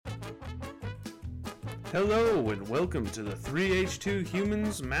Hello and welcome to the 3H2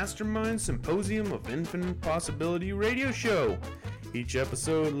 Humans Mastermind Symposium of Infinite Possibility radio show. Each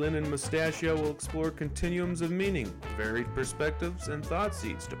episode, Lynn and Mustachio will explore continuums of meaning, varied perspectives, and thought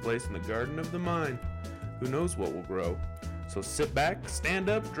seeds to place in the garden of the mind. Who knows what will grow? So sit back, stand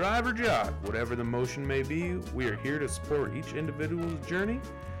up, drive, or jog. Whatever the motion may be, we are here to support each individual's journey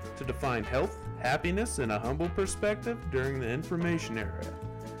to define health, happiness, and a humble perspective during the information era.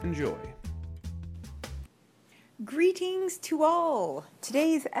 Enjoy. Greetings to all!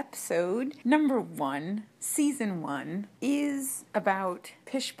 Today's episode, number 1, season 1, is about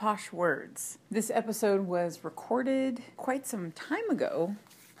pish posh words. This episode was recorded quite some time ago,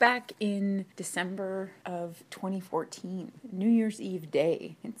 back in December of 2014, New Year's Eve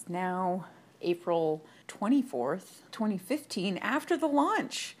day. It's now April 24th, 2015, after the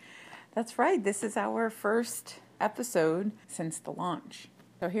launch. That's right, this is our first episode since the launch.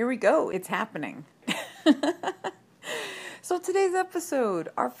 So here we go, it's happening. So today's episode,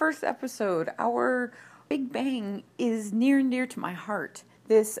 our first episode, our Big Bang, is near and dear to my heart.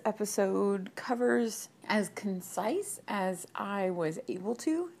 This episode covers, as concise as I was able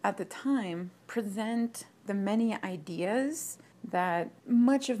to at the time, present the many ideas that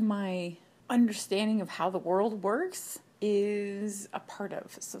much of my understanding of how the world works is a part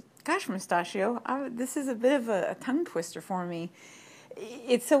of. So, gosh, Mustachio, this is a bit of a tongue twister for me.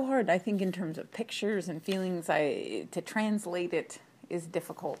 It's so hard, I think, in terms of pictures and feelings, to translate it is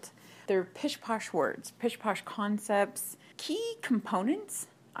difficult. They're pish-posh words, pish-posh concepts, key components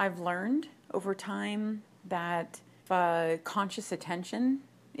I've learned over time that if conscious attention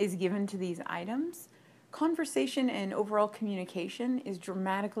is given to these items, conversation and overall communication is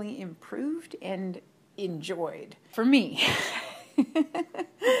dramatically improved and enjoyed. For me,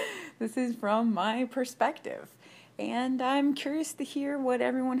 this is from my perspective. And I'm curious to hear what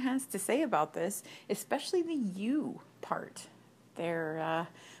everyone has to say about this, especially the you part.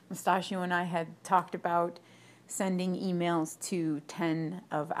 Mustachio and I had talked about sending emails to 10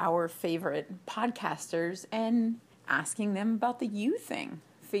 of our favorite podcasters and asking them about the you thing,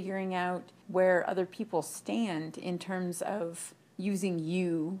 figuring out where other people stand in terms of using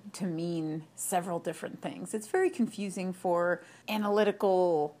you to mean several different things. It's very confusing for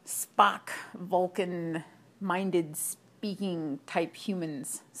analytical Spock, Vulcan-minded speaking type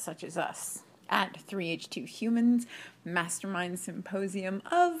humans such as us at 3H2 Humans Mastermind Symposium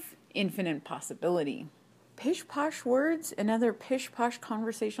of Infinite Possibility. Pish-posh words and other pish-posh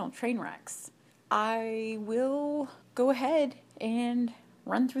conversational train wrecks. I will go ahead and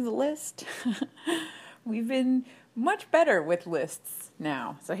run through the list. We've been much better with lists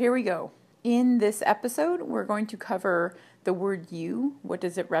now, so here we go. In this episode, we're going to cover the word you. What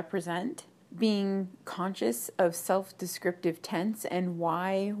does it represent? Being conscious of self-descriptive tense and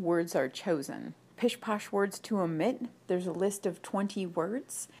why words are chosen. Pish-posh words to omit. There's a list of 20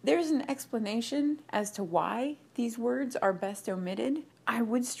 words. There's an explanation as to why these words are best omitted. I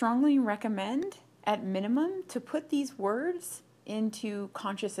would strongly recommend, at minimum, to put these words into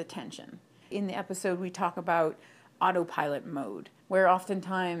conscious attention. In the episode, we talk about autopilot mode, where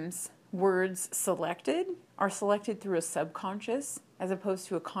oftentimes words selected are selected through a subconscious as opposed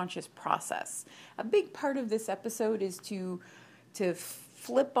to a conscious process. A big part of this episode is to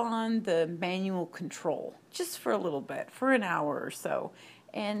flip on the manual control just for a little bit, for an hour or so,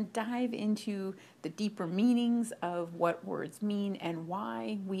 and dive into the deeper meanings of what words mean and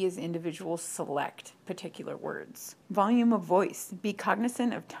why we as individuals select particular words. Volume of voice. Be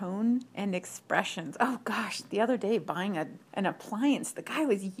cognizant of tone and expressions. Oh gosh, the other day buying an appliance, the guy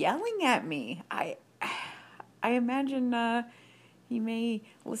was yelling at me. I imagine he may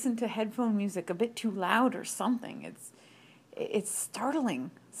listen to headphone music a bit too loud or something. It's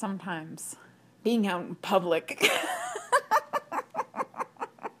startling sometimes being out in public.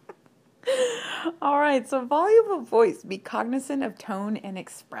 All right, so volume of voice. Be cognizant of tone and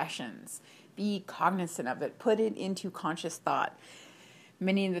expressions. Be cognizant of it. Put it into conscious thought.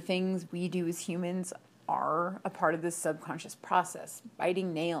 Many of the things we do as humans are a part of this subconscious process.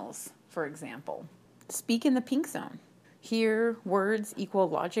 Biting nails, for example. Speak in the pink zone. Here, words equal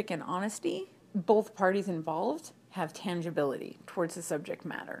logic and honesty. Both parties involved have tangibility towards the subject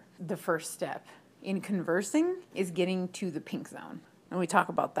matter. The first step in conversing is getting to the pink zone. And we talk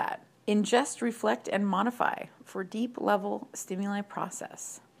about that. Ingest, reflect, and modify for deep level stimuli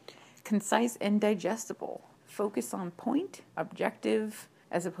process. Concise and digestible. Focus on point, objective,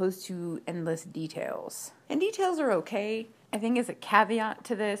 as opposed to endless details. And details are okay. I think as a caveat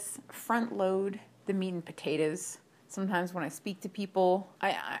to this, front load the meat and potatoes. Sometimes when I speak to people,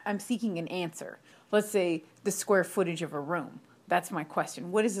 I'm seeking an answer. Let's say the square footage of a room. That's my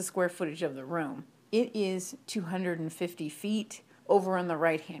question. What is the square footage of the room? It is 250 feet. Over in the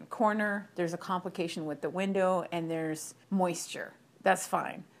right-hand corner, there's a complication with the window and there's moisture. That's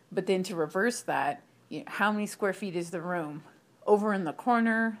fine. But then to reverse that, how many square feet is the room? Over in the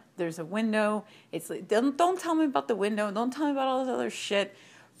corner, there's a window. It's like, don't tell me about the window. Don't tell me about all this other shit.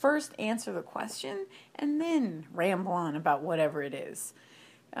 First, answer the question and then ramble on about whatever it is.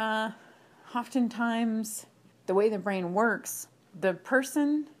 Oftentimes, the way the brain works, the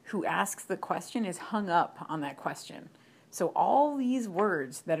person who asks the question is hung up on that question. So all these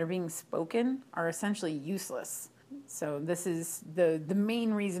words that are being spoken are essentially useless. So this is the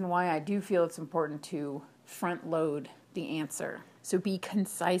main reason why I do feel it's important to front load the answer. So be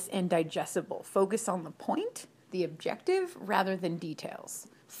concise and digestible. Focus on the point, the objective, rather than details.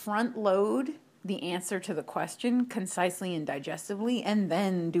 Front load the answer to the question concisely and digestibly, and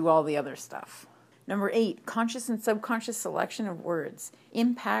then do all the other stuff. Number 8, conscious and subconscious selection of words.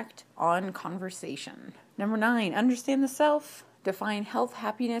 Impact on conversation. Number 9, understand the self. Define health,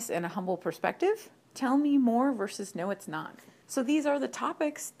 happiness, and a humble perspective. Tell me more versus no, it's not. So these are the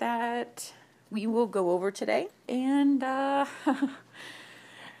topics that we will go over today. And yeah,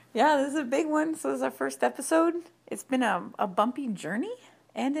 this is a big one. So this is our first episode. It's been a bumpy journey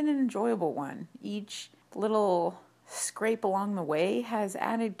and an enjoyable one. Each little scrape along the way has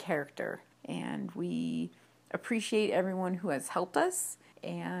added character. And we appreciate everyone who has helped us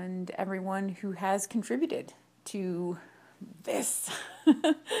and everyone who has contributed to this.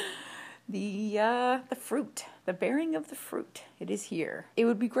 The fruit, the bearing of the fruit. It is here. It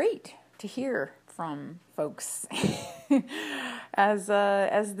would be great to hear from folks. As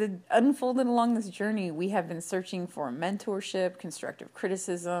the unfolded along this journey, we have been searching for mentorship, constructive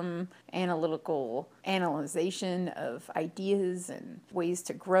criticism, analytical analyzation of ideas and ways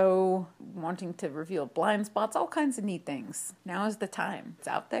to grow, wanting to reveal blind spots, all kinds of neat things. Now is the time. It's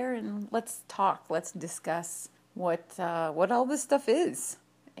out there, and let's talk. Let's discuss what all this stuff is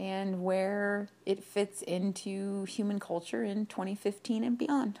and where it fits into human culture in 2015 and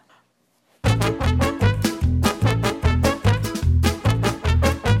beyond.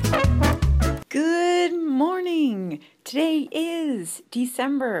 Good morning. Today is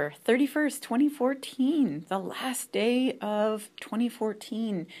December 31st, 2014, the last day of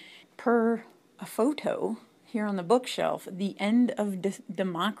 2014. Per a photo here on the bookshelf, The End of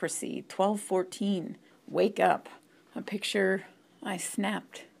Democracy, 1214. Wake up. A picture I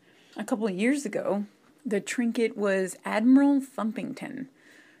snapped a couple of years ago. The trinket was Admiral Thumpington.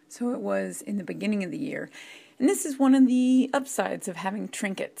 So it was in the beginning of the year. And this is one of the upsides of having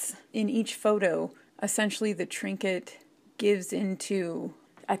trinkets. In each photo, essentially the trinket gives into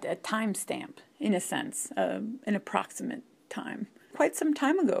a timestamp, in a sense, an approximate time. Quite some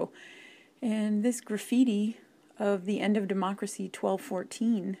time ago. And this graffiti of The End of Democracy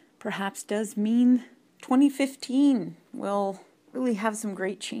 1214 perhaps does mean 2015 will really have some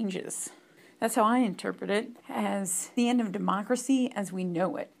great changes. That's how I interpret it, as the end of democracy as we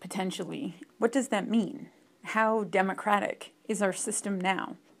know it, potentially. What does that mean? How democratic is our system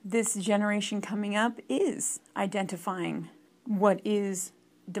now? This generation coming up is identifying what is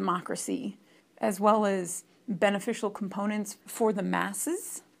democracy, as well as beneficial components for the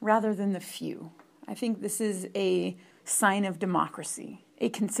masses rather than the few. I think this is a sign of democracy, a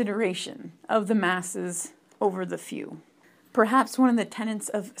consideration of the masses over the few. Perhaps one of the tenets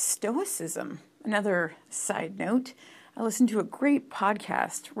of Stoicism. Another side note, I listened to a great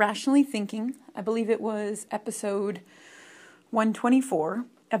podcast, Rationally Thinking. I believe it was episode 124,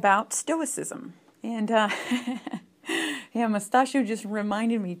 about Stoicism. And yeah, Mustachio just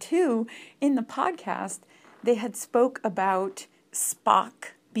reminded me too, in the podcast, they had spoke about Spock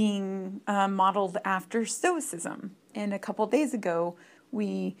being modeled after Stoicism. And a couple days ago,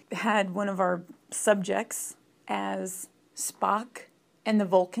 we had one of our subjects as Spock and the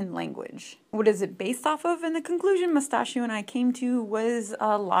Vulcan language. What is it based off of? And the conclusion Mustachio and I came to was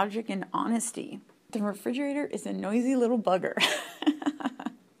logic and honesty. The refrigerator is a noisy little bugger.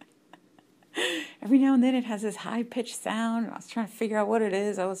 Every now and then it has this high-pitched sound. I was trying to figure out what it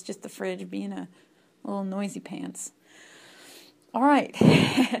is. I was just the fridge being a little noisy pants. All right,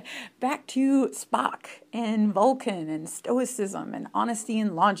 back to Spock and Vulcan and Stoicism and honesty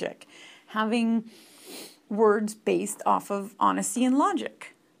and logic. Having words based off of honesty and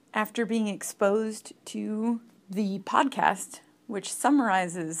logic. After being exposed to the podcast, which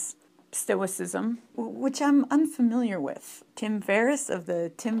summarizes Stoicism, which I'm unfamiliar with. Tim Ferriss of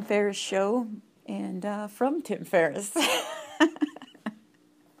the Tim Ferriss Show, and from Tim Ferriss.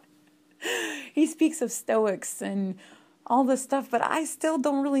 He speaks of Stoics and all this stuff, but I still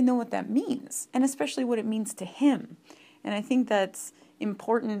don't really know what that means, and especially what it means to him. And I think that's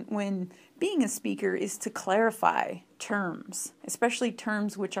important when being a speaker is to clarify terms, especially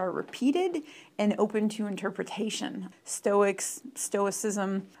terms which are repeated and open to interpretation.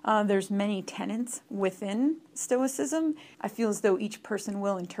 Stoicism, there's many tenets within Stoicism. I feel as though each person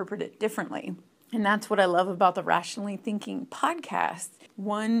will interpret it differently. And that's what I love about the Rationally Thinking podcast.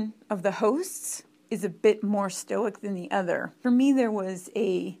 One of the hosts is a bit more stoic than the other. For me, there was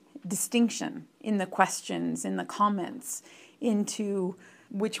a distinction in the questions, in the comments, into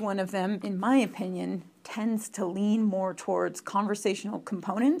which one of them, in my opinion, tends to lean more towards conversational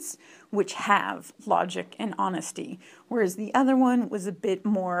components, which have logic and honesty, whereas the other one was a bit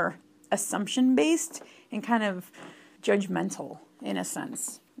more assumption-based and kind of judgmental, in a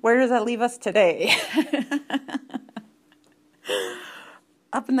sense. Where does that leave us today?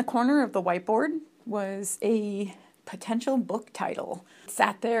 Up in the corner of the whiteboard was a potential book title. It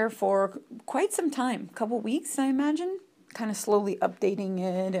sat there for quite some time, a couple weeks, I imagine, kind of slowly updating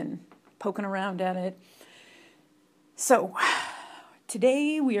it and poking around at it. So,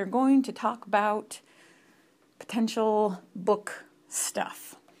 today we are going to talk about potential book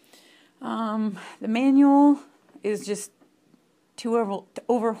stuff. The manual is just too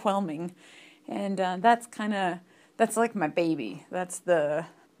overwhelming, and that's like my baby. That's the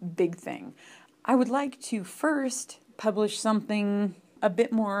big thing. I would like to first publish something a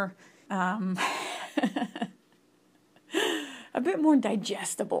bit more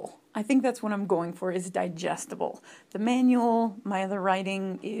digestible. I think that's what I'm going for, is digestible. The manual, my other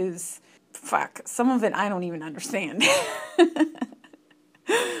writing is, some of it I don't even understand.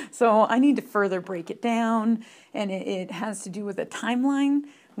 So I need to further break it down, and it has to do with a timeline,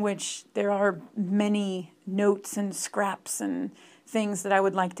 which there are many notes and scraps and things that I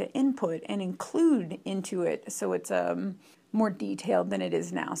would like to input and include into it, so it's more detailed than it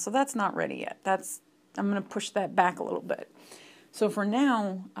is now. So that's not ready yet. I'm going to push that back a little bit. So for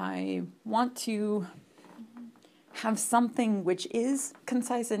now, I want to have something which is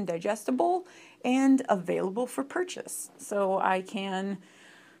concise and digestible and available for purchase, so I can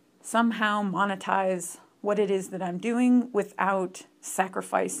somehow monetize what it is that I'm doing without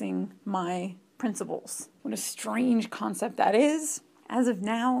sacrificing my principles. What a strange concept that is. As of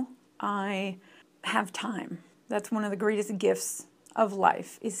now, I have time. That's one of the greatest gifts of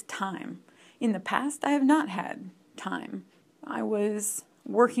life, is time. In the past, I have not had time. I was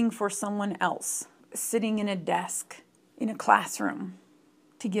working for someone else, sitting in a desk in a classroom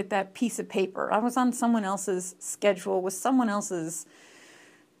to get that piece of paper. I was on someone else's schedule with someone else's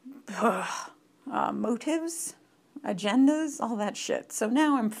motives, agendas, all that shit. So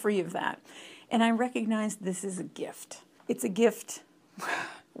now I'm free of that. And I recognize this is a gift. It's a gift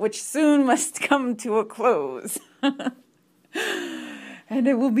which soon must come to a close. And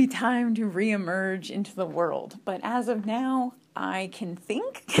it will be time to reemerge into the world. But as of now, I can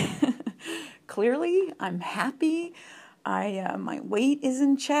think clearly. I'm happy. My weight is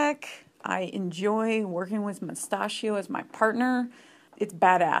in check. I enjoy working with Mustachio as my partner. It's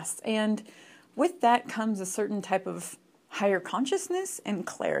badass. And with that comes a certain type of higher consciousness and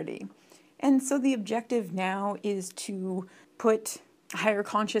clarity. And so the objective now is to put higher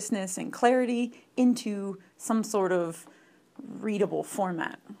consciousness and clarity into some sort of readable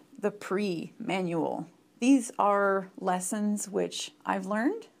format. The pre-manual. These are lessons which I've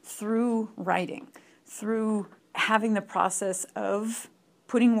learned through writing, through having the process of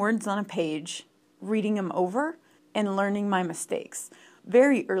putting words on a page, reading them over, and learning my mistakes.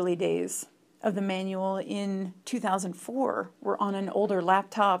 Very early days of the manual in 2004 were on an older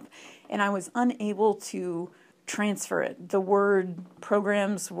laptop, and I was unable to transfer it. The Word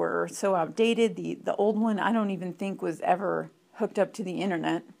programs were so outdated. The old one I don't even think was ever hooked up to the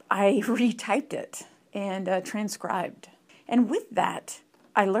internet. I retyped it and transcribed. And with that,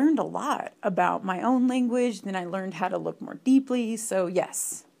 I learned a lot about my own language. Then I learned how to look more deeply. So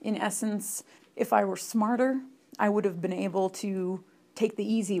yes, in essence, if I were smarter, I would have been able to take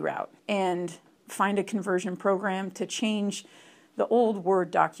the easy route and find a conversion program to change the old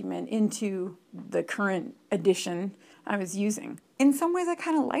Word document into the current edition I was using. In some ways, I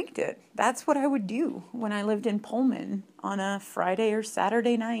kind of liked it. That's what I would do when I lived in Pullman on a Friday or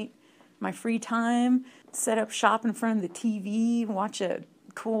Saturday night. My free time, set up shop in front of the TV, watch a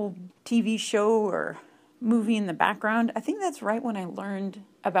cool TV show or movie in the background. I think that's right when I learned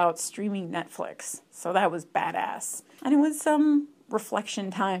about streaming Netflix. So that was badass. And it was some reflection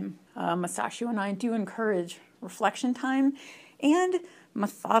time. Mustachio and I do encourage reflection time and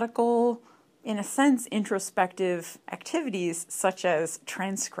methodical, in a sense, introspective activities such as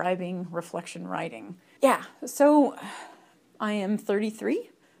transcribing reflection writing. Yeah, so I am 33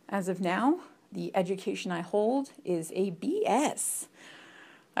 as of now, the education I hold is a BS.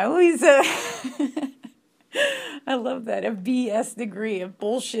 I always, I love that, a BS degree, a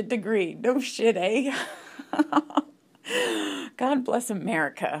bullshit degree. No shit, eh? God bless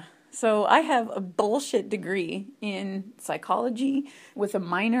America. So I have a bullshit degree in psychology with a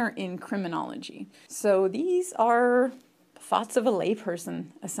minor in criminology. So these are thoughts of a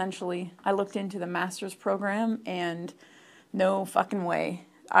layperson, essentially. I looked into the master's program and no fucking way.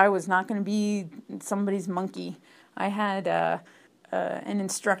 I was not going to be somebody's monkey. I had an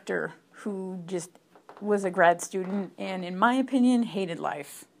instructor who just was a grad student and, in my opinion, hated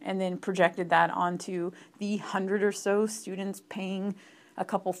life, and then projected that onto the 100 or so students paying a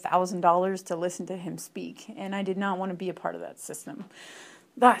couple $1,000s to listen to him speak, and I did not want to be a part of that system.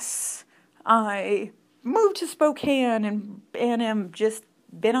 Thus, I moved to Spokane and am just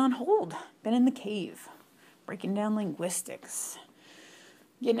been on hold, been in the cave, breaking down linguistics,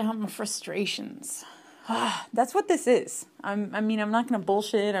 getting out my frustrations. That's what this is. I mean, I'm not going to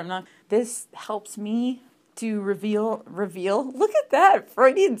bullshit. This helps me to reveal. Look at that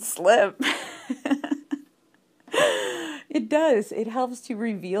Freudian slip. It does. It helps to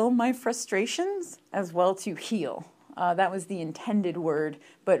reveal my frustrations as well to heal. That was the intended word,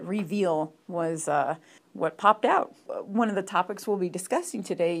 but reveal was what popped out. One of the topics we'll be discussing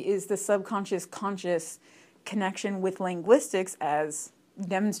today is the subconscious-conscious connection with linguistics as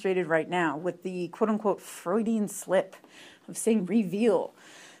demonstrated right now with the quote-unquote Freudian slip of saying reveal.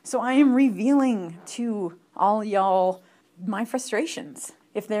 So I am revealing to all y'all my frustrations.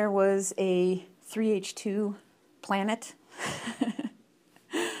 If there was a 3H2 planet,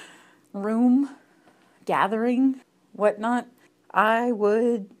 room, gathering, whatnot, I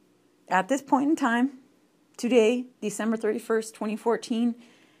would, at this point in time, today, December 31st, 2014,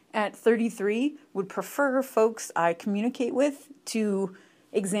 at 33, would prefer folks I communicate with to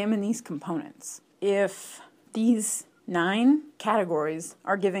examine these components. If these 9 categories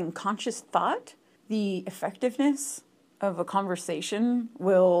are given conscious thought, the effectiveness of a conversation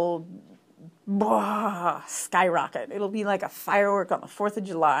will skyrocket. It'll be like a firework on the 4th of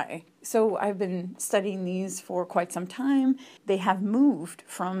July. So I've been studying these for quite some time. They have moved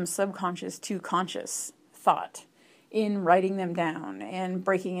from subconscious to conscious thought in writing them down and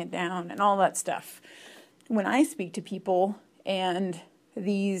breaking it down and all that stuff. When I speak to people and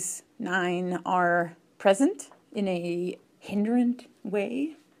these 9 are present in a hindrant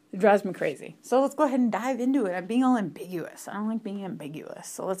way, it drives me crazy. So let's go ahead and dive into it. I'm being all ambiguous. I don't like being ambiguous.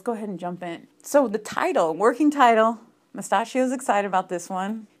 So let's go ahead and jump in. So the title, working title, Mustachio's excited about this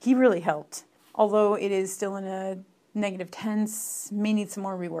one. He really helped. Although it is still in a negative tense, may need some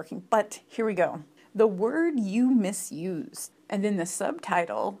more reworking. But here we go. The word you misused. And then the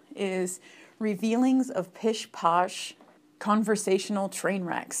subtitle is Revealings of Pish-Posh Conversational Train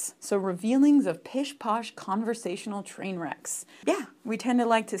Wrecks. So revealings of pish-posh conversational train wrecks. Yeah, we tend to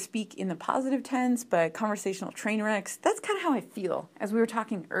like to speak in the positive tense, but conversational train wrecks, that's kind of how I feel. As we were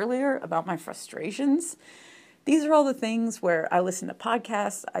talking earlier about my frustrations, these are all the things where I listen to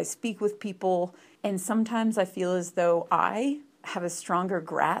podcasts, I speak with people, and sometimes I feel as though I have a stronger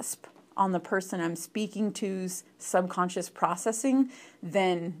grasp on the person I'm speaking to's subconscious processing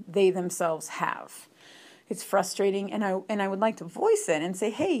than they themselves have. It's frustrating, and I would like to voice it and say,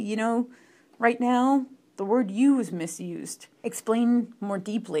 hey, right now, the word you is misused. Explain more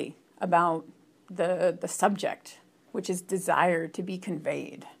deeply about the subject, which is desire to be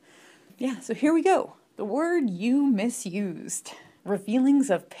conveyed. Yeah, so here we go. The word you misused. Revealings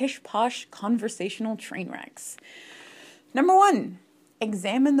of pish-posh conversational train wrecks. Number 1,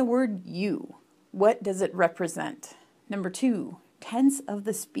 examine the word you. What does it represent? Number 2, tense of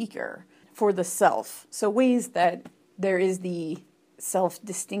the speaker. For the self. So ways that there is the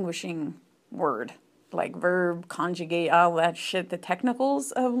self-distinguishing word, like verb, conjugate, all that shit, the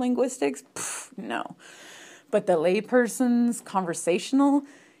technicals of linguistics, no. But the layperson's conversational,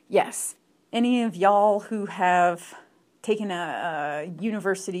 yes. Any of y'all who have taken a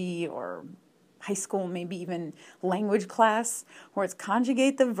university or high school, maybe even language class, where it's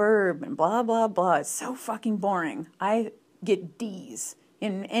conjugate the verb and blah, blah, blah, it's so fucking boring. I get D's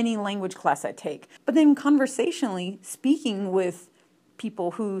in any language class I take. But then conversationally, speaking with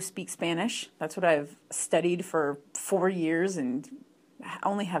people who speak Spanish, that's what I've studied for 4 years and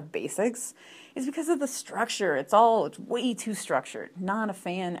only have basics, is because of the structure. It's way too structured. Not a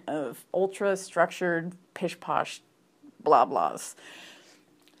fan of ultra-structured, pish-posh blah-blahs.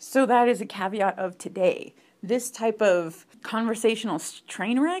 So that is a caveat of today. This type of conversational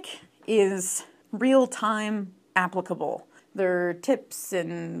train wreck is real-time applicable. There are tips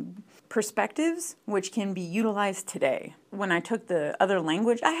and perspectives which can be utilized today. When I took the other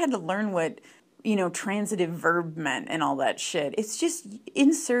language, I had to learn what transitive verb meant and all that shit. It's just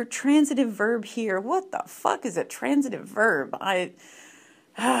insert transitive verb here. What the fuck is a transitive verb?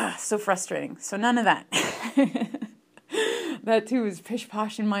 So frustrating. So none of that. That too is pish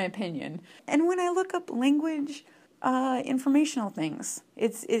posh in my opinion. And when I look up language informational things,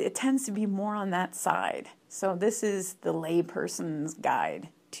 it tends to be more on that side. So this is the layperson's guide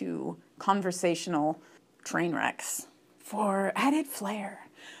to conversational train wrecks for added flair.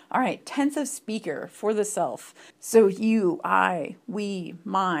 All right, tense of speaker for the self. So you, I, we,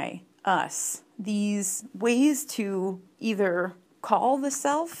 my, us. These ways to either call the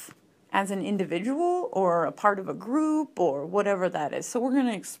self as an individual or a part of a group or whatever that is. So we're going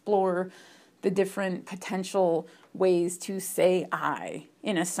to explore the different potential ways to say I,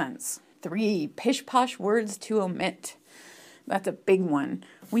 in a sense. 3, pish-posh words to omit. That's a big one.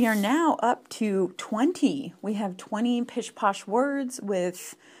 We are now up to 20. We have 20 pish-posh words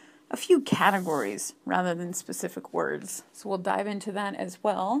with a few categories rather than specific words. So we'll dive into that as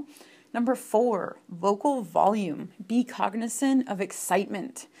well. Number 4, vocal volume. Be cognizant of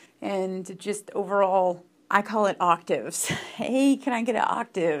excitement and just overall, I call it octaves. Hey, can I get an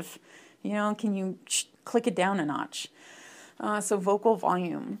octave? Can you click it down a notch? So vocal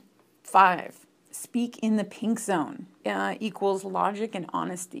volume. 5, speak in the pink zone equals logic and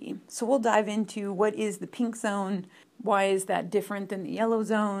honesty. So we'll dive into what is the pink zone, why is that different than the yellow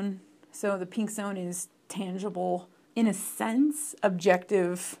zone. So the pink zone is tangible, in a sense,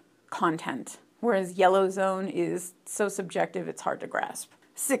 objective content, whereas yellow zone is so subjective it's hard to grasp.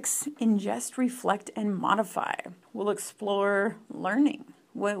 6, ingest, reflect, and modify. We'll explore learning.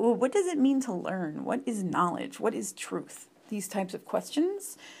 What does it mean to learn? What is knowledge? What is truth? These types of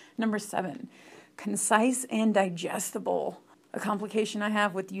questions. Number 7, concise and digestible. A complication I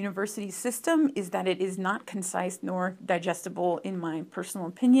have with the university system is that it is not concise nor digestible, in my personal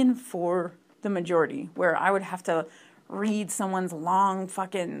opinion, for the majority, where I would have to read someone's long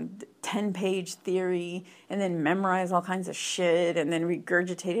fucking 10-page theory and then memorize all kinds of shit and then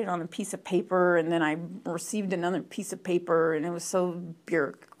regurgitate it on a piece of paper, and then I received another piece of paper and it was so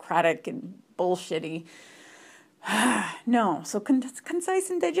bureaucratic and bullshitty. No, so concise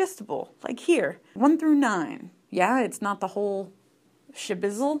and digestible, like here, 1 through 9. Yeah, it's not the whole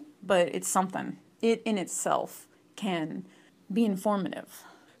shibizzle, but it's something. It in itself can be informative.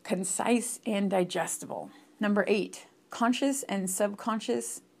 Concise and digestible. Number 8, conscious and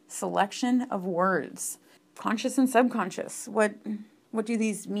subconscious selection of words. Conscious and subconscious. What do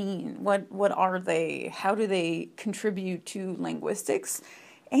these mean? What are they? How do they contribute to linguistics?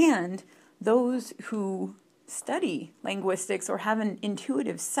 And those who study linguistics or have an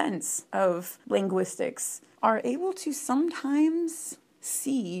intuitive sense of linguistics are able to sometimes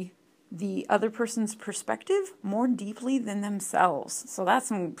see the other person's perspective more deeply than themselves. So that's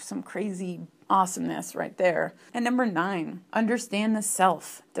some crazy awesomeness right there. And number 9, understand the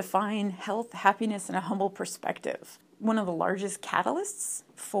self. Define health, happiness, and a humble perspective. One of the largest catalysts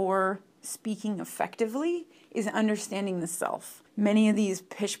for speaking effectively is understanding the self. Many of these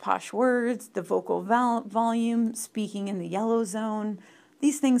pish-posh words, the vocal volume, speaking in the yellow zone,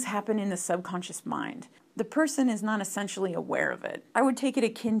 these things happen in the subconscious mind. The person is not essentially aware of it. I would take it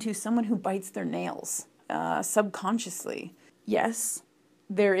akin to someone who bites their nails subconsciously. Yes,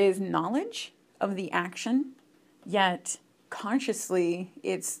 there is knowledge of the action, yet consciously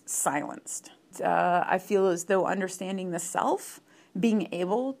it's silenced. I feel as though understanding the self, being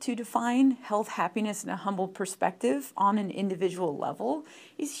able to define health, happiness, and a humble perspective on an individual level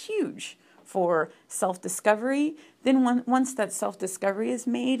is huge for self-discovery. Then once that self-discovery is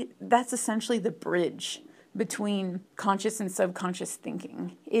made, that's essentially the bridge between conscious and subconscious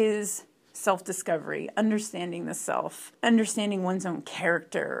thinking, is self-discovery, understanding the self, understanding one's own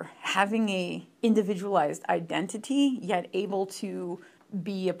character, having a individualized identity, yet able to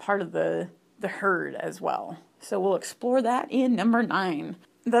be a part of the herd as well. So we'll explore that in number 9.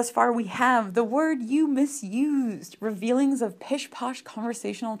 Thus far we have the word you misused, revealings of pish-posh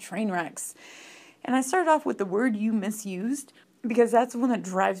conversational train wrecks. And I started off with the word you misused because that's the one that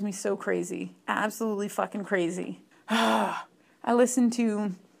drives me so crazy. Absolutely fucking crazy. I listen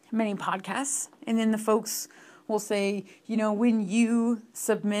to many podcasts, and then the folks will say, when you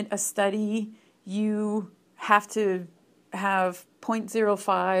submit a study, you have to have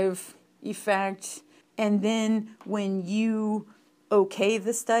 0.05 effect, and then when you okay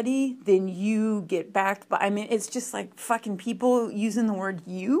the study, then you get backed by, it's just like fucking people using the word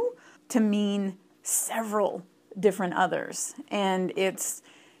you to mean several different others, and it's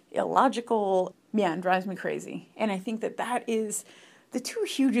illogical. Yeah, it drives me crazy. And I think that is the two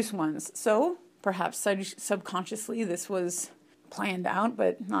hugest ones. So perhaps subconsciously this was planned out,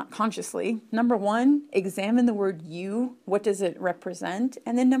 but not consciously. Number 1, examine the word you. What does it represent?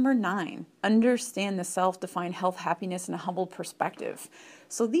 And then number 9, understand the self, define health, happiness, and a humble perspective.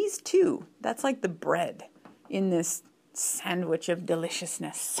 So these two, that's like the bread in this sandwich of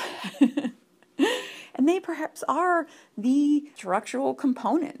deliciousness. And they perhaps are the structural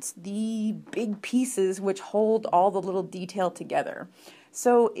components, the big pieces which hold all the little detail together.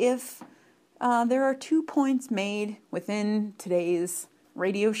 So if there are 2 points made within today's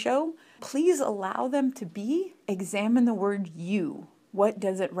radio show, please allow them to be: examine the word you. What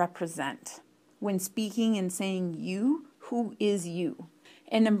does it represent? When speaking and saying you, who is you?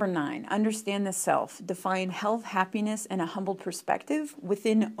 And number 9, understand the self. Define health, happiness, and a humble perspective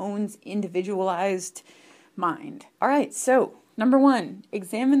within own's individualized mind. All right, so number 1,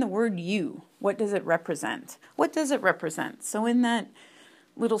 examine the word you. What does it represent? What does it represent? So in that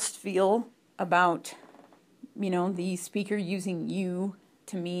little spiel about, the speaker using you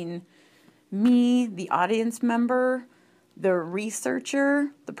to mean me, the audience member, the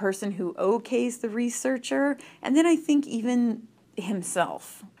researcher, the person who okays the researcher, and then I think even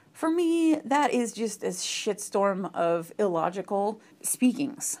himself. For me, that is just a shitstorm of illogical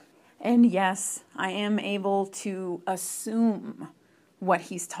speakings. And yes, I am able to assume what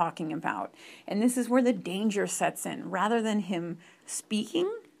he's talking about. And this is where the danger sets in. Rather than him speaking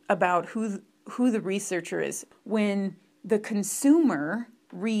about who the researcher is, when the consumer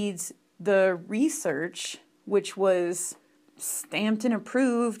reads the research, which was stamped and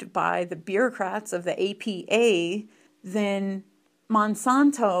approved by the bureaucrats of the APA, then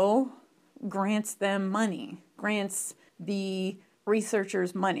Monsanto grants them money, grants the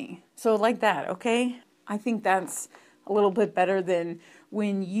researchers money. So like that, okay? I think that's a little bit better than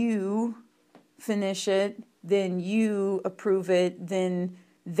when you finish it, then you approve it, then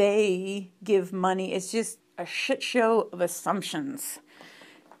they give money. It's just a shit show of assumptions.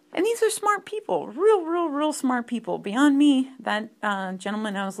 And these are smart people, real smart people. Beyond me, that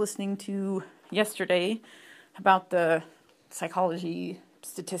gentleman I was listening to yesterday about the psychology,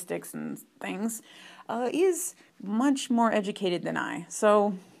 statistics, and things, is much more educated than I.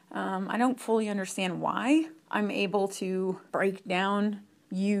 So I don't fully understand why I'm able to break down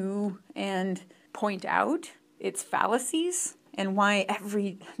you and point out its fallacies, and why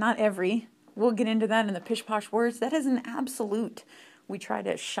not every, we'll get into that in the pish posh words, that is an absolute. We try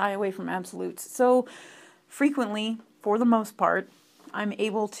to shy away from absolutes. So frequently, for the most part, I'm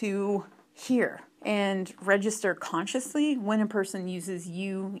able to hear and register consciously when a person uses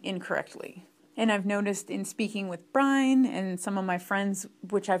you incorrectly. And I've noticed in speaking with Brian and some of my friends,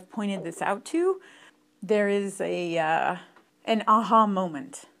 which I've pointed this out to, there is an aha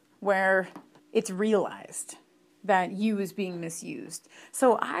moment where it's realized that you is being misused.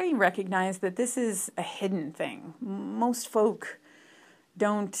 So I recognize that this is a hidden thing. Most folk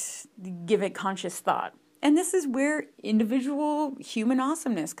don't give it conscious thought. And this is where individual human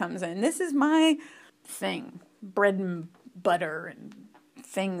awesomeness comes in. This is my thing, bread and butter and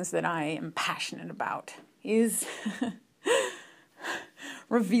things that I am passionate about, is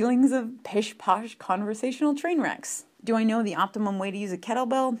revealings of pish-posh conversational train wrecks. Do I know the optimum way to use a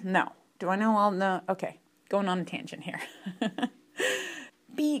kettlebell? No. Do I know all the... Okay, going on a tangent here.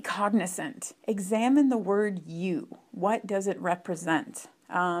 Be cognizant. Examine the word you. What does it represent?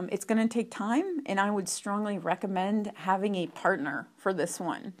 It's going to take time, and I would strongly recommend having a partner for this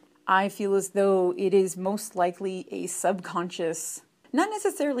one. I feel as though it is most likely a subconscious, not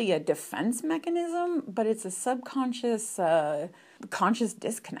necessarily a defense mechanism, but it's a subconscious, conscious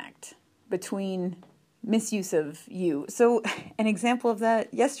disconnect between misuse of you. So an example of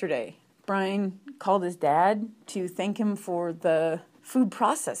that yesterday, Brian called his dad to thank him for the food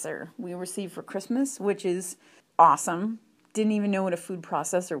processor we received for Christmas, which is awesome. Didn't even know what a food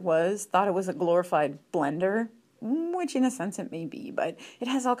processor was. Thought it was a glorified blender, which in a sense it may be, but it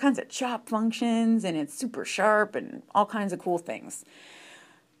has all kinds of chop functions and it's super sharp and all kinds of cool things.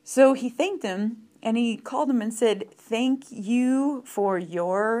 So he thanked him and he called him and said, "Thank you for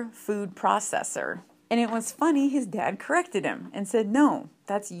your food processor." And it was funny, his dad corrected him and said, "No,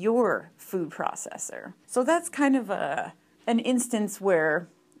 that's your food processor." So that's kind of an instance where,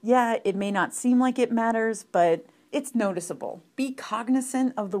 yeah, it may not seem like it matters, but it's noticeable. Be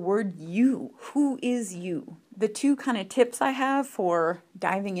cognizant of the word you. Who is you? The two kind of tips I have for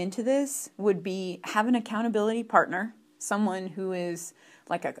diving into this would be have an accountability partner, someone who is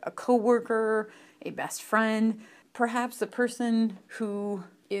like a coworker, a best friend, perhaps the person who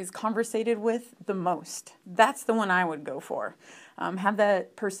is conversated with the most. That's the one I would go for. Have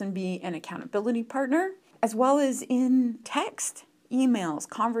that person be an accountability partner, as well as in text, emails,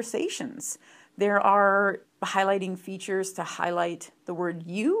 conversations. There are highlighting features to highlight the word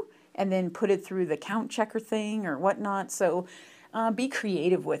you and then put it through the count checker thing or whatnot. So be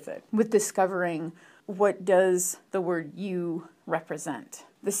creative with it, with discovering what does the word you represent.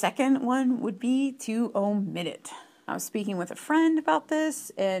 The second one would be to omit it. I was speaking with a friend about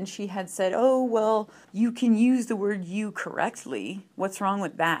this, and she had said, oh, well, you can use the word you correctly. What's wrong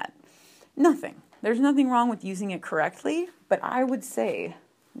with that? Nothing. There's nothing wrong with using it correctly, but I would say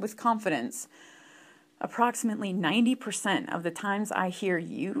with confidence, approximately 90% of the times I hear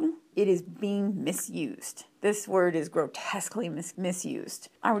you, it is being misused. This word is grotesquely misused.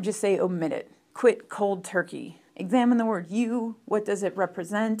 I would just say omit it. Quit cold turkey. Examine the word you. What does it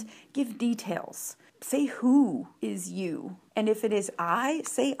represent? Give details. Say who is you. And if it is I,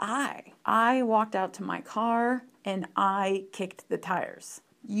 say I. I walked out to my car and I kicked the tires.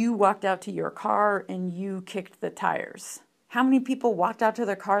 You walked out to your car and you kicked the tires. How many people walked out to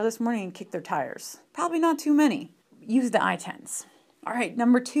their car this morning and kicked their tires? Probably not too many. Use the I tense. All right,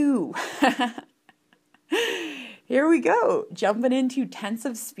 number 2. Here we go. Jumping into tense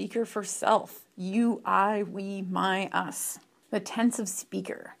of speaker for self. You, I, we, my, us. The tense of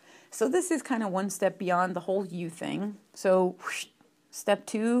speaker. So this is kind of one step beyond the whole you thing. So step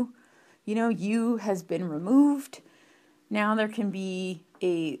 2, you has been removed. Now there can be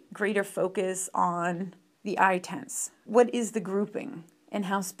a greater focus on the I tense. What is the grouping and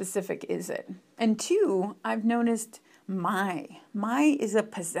how specific is it? And 2, I've noticed my. My is a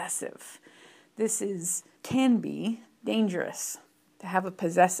possessive. This can be dangerous to have a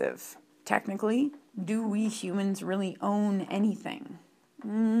possessive. Technically, do we humans really own anything?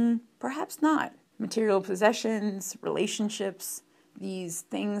 Perhaps not. Material possessions, relationships, these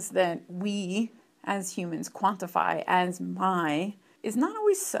things that we as humans quantify as my is not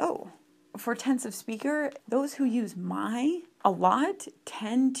always so. For tense of speaker, those who use my a lot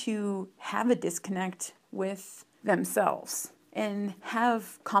tend to have a disconnect with themselves and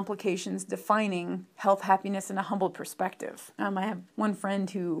have complications defining health, happiness, and a humbled perspective. I have one friend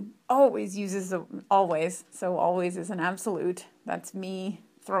who always uses always, so always is an absolute. That's me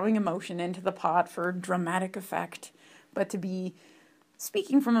throwing emotion into the pot for dramatic effect. But to be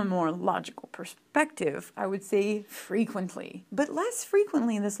speaking from a more logical perspective, I would say frequently, but less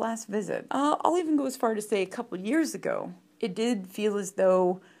frequently this last visit. I'll even go as far to say a couple years ago, it did feel as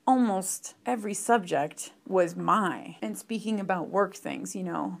though almost every subject was my. And speaking about work things,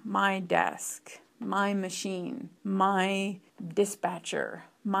 my desk, my machine, my dispatcher,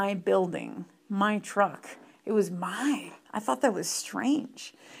 my building, my truck. It was my. I thought that was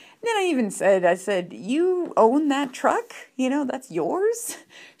strange. And then I even said, you own that truck? That's yours?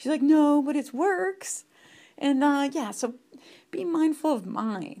 She's like, no, but it's works. And so be mindful of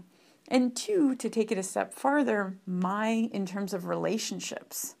my. And 2, to take it a step farther, my in terms of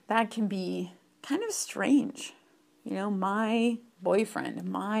relationships. That can be kind of strange. My boyfriend,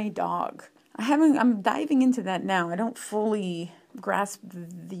 my dog. I'm diving into that now. I don't fully grasp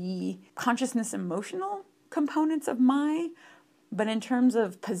the consciousness emotional components of my, but in terms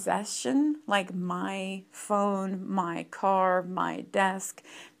of possession, like my phone, my car, my desk,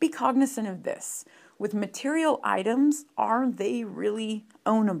 be cognizant of this. With material items, are they really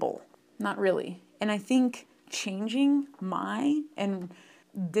ownable? Not really. And I think changing my and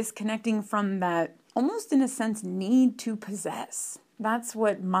disconnecting from that, almost in a sense, need to possess. That's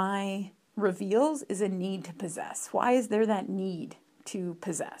what my reveals, is a need to possess. Why is there that need to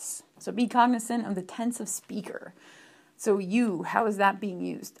possess? So be cognizant of the tense of speaker. So you, how is that being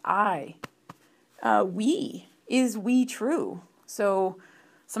used? I, we, is we true? So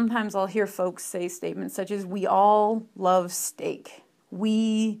sometimes I'll hear folks say statements such as, we all love steak.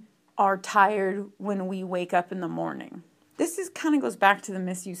 We are tired when we wake up in the morning. This kind of goes back to the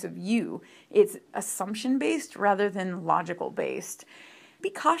misuse of you. It's assumption-based rather than logical-based. Be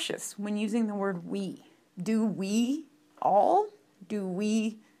cautious when using the word we. Do we all? Do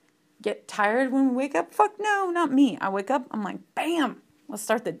we get tired when we wake up? Fuck no, not me. I wake up, I'm like, bam, let's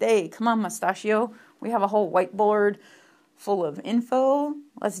start the day. Come on, Mustachio. We have a whole whiteboard full of info.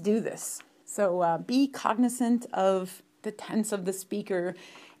 Let's do this. So be cognizant of the tense of the speaker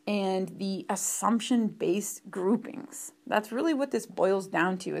and the assumption-based groupings. That's really what this boils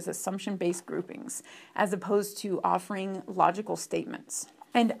down to, is assumption-based groupings, as opposed to offering logical statements.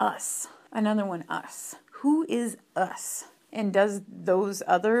 And us, another one, us. Who is us? And does those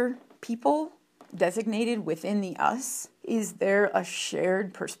other people designated within the us, is there a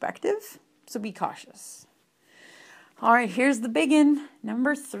shared perspective? So be cautious. All right, here's the big one.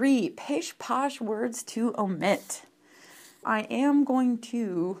 Number 3, pish-posh words to omit. I am going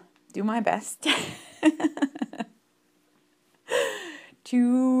to do my best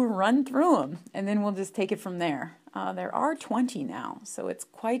to run through them, and then we'll just take it from there. There are 20 now, so it's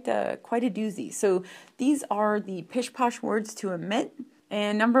quite a doozy. So these are the pish-posh words to omit.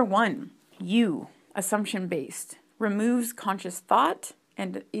 And number 1, you, assumption-based, removes conscious thought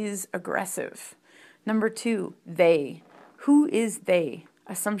and is aggressive. Number 2, they. Who is they?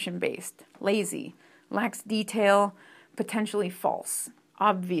 Assumption-based, lazy, lacks detail, potentially false.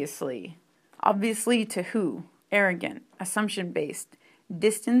 Obviously. Obviously to who? Arrogant, assumption-based,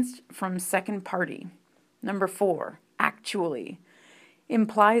 distanced from second party. Number 4, actually,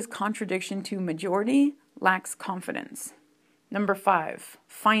 implies contradiction to majority, lacks confidence. Number 5,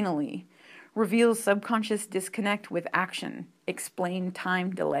 finally, reveals subconscious disconnect with action, explain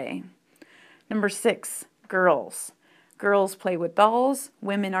time delay. Number 6, girls. Girls play with dolls,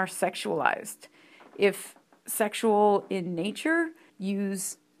 women are sexualized. If sexual in nature,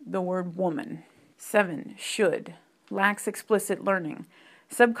 use the word woman. 7, should, lacks explicit learning.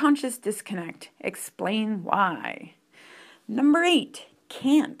 Subconscious disconnect, explain why. Number 8,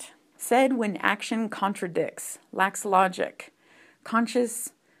 can't, said when action contradicts, lacks logic.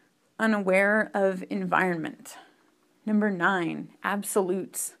 Conscious, unaware of environment. Number 9,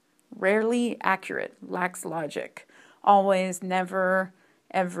 absolutes, rarely accurate, lacks logic. Always, never,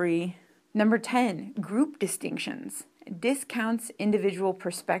 every. Number 10, group distinctions, discounts individual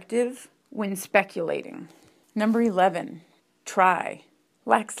perspective when speculating. Number 11, try,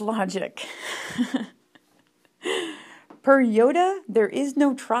 lacks logic. Per Yoda, there is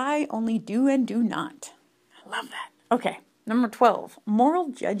no try, only do and do not. I love that. Okay, number 12, moral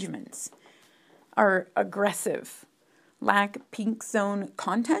judgments are aggressive, lack pink zone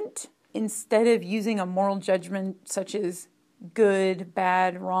content. Instead of using a moral judgment such as good,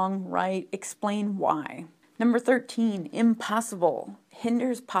 bad, wrong, right, explain why. Number 13, impossible,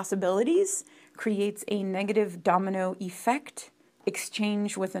 hinders possibilities, creates a negative domino effect,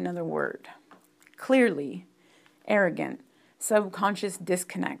 exchange with another word. Clearly, arrogant, subconscious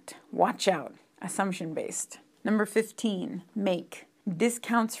disconnect, watch out, assumption-based. Number 15, make,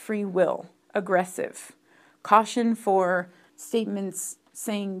 discounts free will, aggressive, caution for statements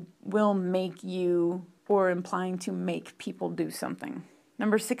saying will make you or implying to make people do something.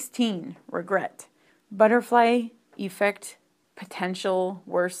 Number 16, regret, butterfly effect, potential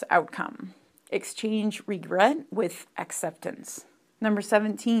worse outcome, exchange regret with acceptance. Number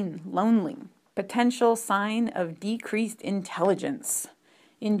 17, lonely, potential sign of decreased intelligence,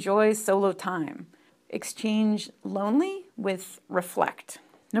 enjoy solo time, exchange lonely with reflect.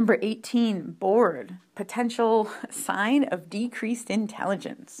 Number 18, bored, potential sign of decreased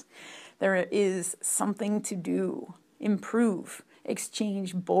intelligence. There is something to do, improve,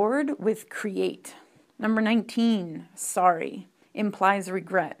 exchange bored with create. Number 19, sorry, implies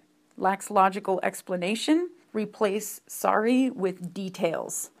regret, lacks logical explanation, replace sorry with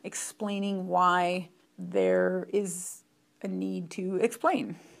details, explaining why there is a need to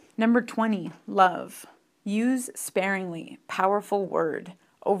explain. Number 20, love, use sparingly, powerful word.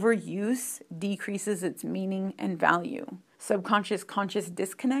 Overuse decreases its meaning and value. Subconscious conscious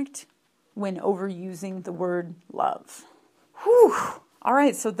disconnect when overusing the word love. Whew. All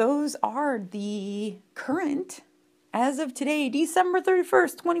right, so those are the current, as of today, December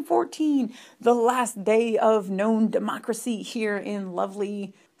 31st, 2014, the last day of known democracy here in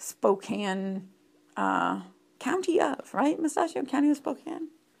lovely Spokane County of, right? Mustachio County of Spokane,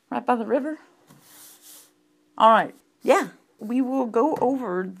 right by the river. All right, yeah. We will go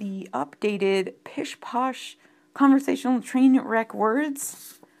over the updated pish-posh conversational train wreck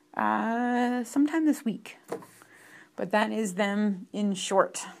words sometime this week. But that is them in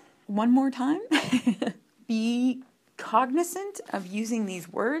short. One more time. Be cognizant of using these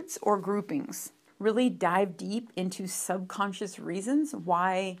words or groupings. Really dive deep into subconscious reasons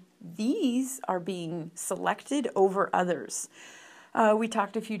why these are being selected over others. We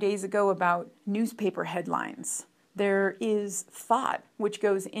talked a few days ago about newspaper headlines. There is thought which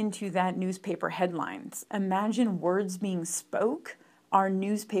goes into that newspaper headlines. Imagine words being spoke are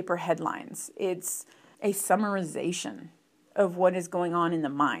newspaper headlines. It's a summarization of what is going on in the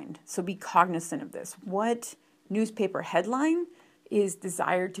mind. So be cognizant of this. What newspaper headline is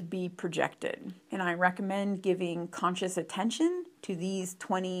desired to be projected? And I recommend giving conscious attention to these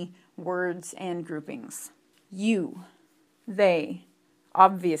 20 words and groupings. You, they,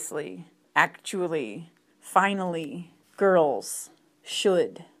 obviously, actually, finally, girls,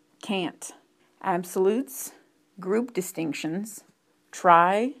 should, can't, absolutes, group distinctions,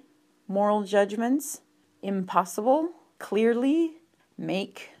 try, moral judgments, impossible, clearly,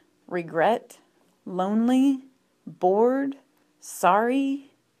 make, regret, lonely, bored,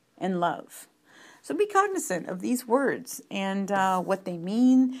 sorry, and love. So be cognizant of these words and what they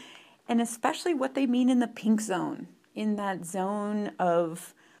mean, and especially what they mean in the pink zone, in that zone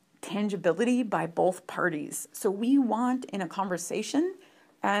of tangibility by both parties. So we want in a conversation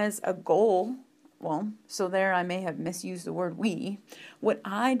as a goal, so there I may have misused the word we. What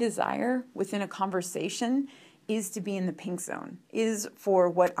I desire within a conversation is to be in the pink zone, is for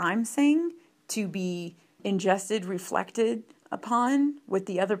what I'm saying to be ingested, reflected upon with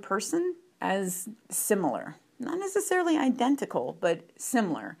the other person as similar. Not necessarily identical, but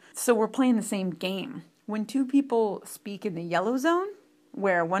similar. So we're playing the same game. When two people speak in the yellow zone,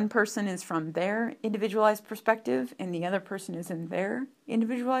 where one person is from their individualized perspective and the other person is in their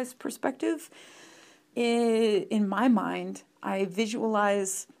individualized perspective, in my mind, I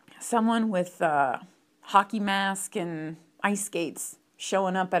visualize someone with a hockey mask and ice skates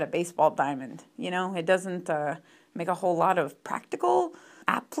showing up at a baseball diamond. It doesn't make a whole lot of practical,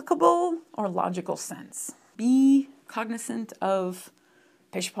 applicable, or logical sense. Be cognizant of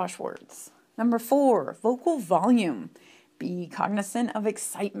pish-posh words. Number 4, vocal volume. Be cognizant of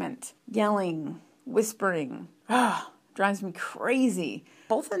excitement, yelling, whispering. Drives me crazy.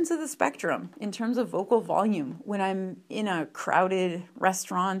 Both ends of the spectrum in terms of vocal volume. When I'm in a crowded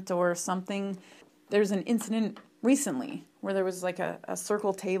restaurant or something, there's an incident recently where there was like a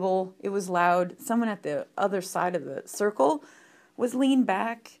circle table. It was loud. Someone at the other side of the circle was leaned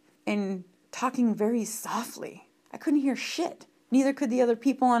back and talking very softly. I couldn't hear shit. Neither could the other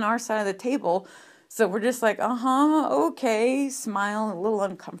people on our side of the table. So we're just like, okay, smile, a little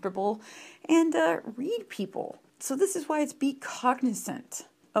uncomfortable, and read people. So this is why it's be cognizant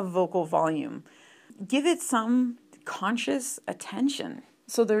of vocal volume. Give it some conscious attention.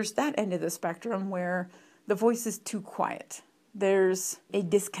 So there's that end of the spectrum where the voice is too quiet. There's a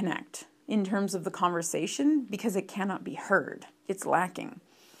disconnect in terms of the conversation because it cannot be heard. It's lacking.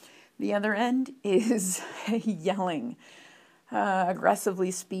 The other end is yelling, aggressively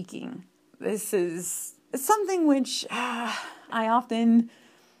speaking. This is something which I often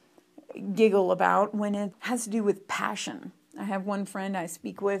giggle about when it has to do with passion. I have one friend I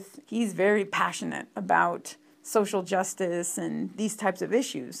speak with. He's very passionate about social justice and these types of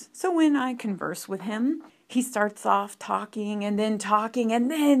issues. So when I converse with him, he starts off talking, and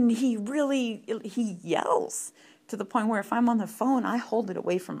then he yells to the point where if I'm on the phone, I hold it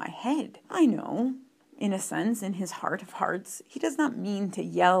away from my head. I know, in a sense, in his heart of hearts, he does not mean to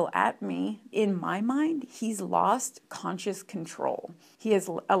yell at me. In my mind, he's lost conscious control. He has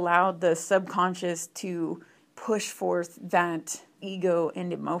allowed the subconscious to push forth that ego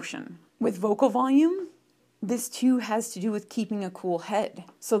and emotion. With vocal volume, this too has to do with keeping a cool head.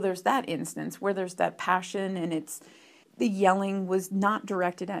 So there's that instance where there's that passion, and the yelling was not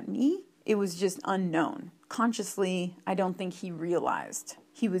directed at me. It was just unknown. Consciously, I don't think he realized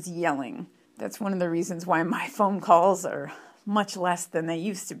he was yelling. That's one of the reasons why my phone calls are much less than they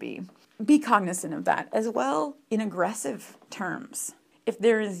used to be. Be cognizant of that as well in aggressive terms. If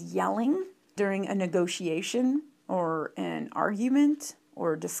there is yelling during a negotiation or an argument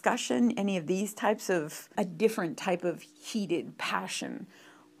or discussion, any of these types of a different type of heated passion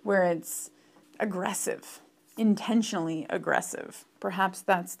where it's aggressive, intentionally aggressive, perhaps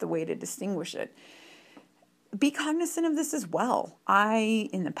that's the way to distinguish it. Be cognizant of this as well. I,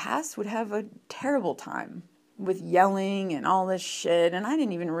 in the past, would have a terrible time with yelling and all this shit, and I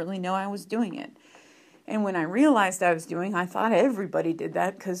didn't even really know I was doing it. And when I realized I was doing, I thought everybody did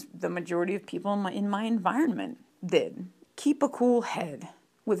that because the majority of people in my environment did. Keep a cool head.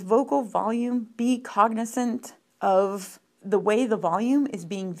 With vocal volume, be cognizant of the way the volume is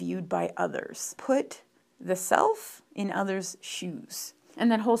being viewed by others. Put the self in others' shoes. And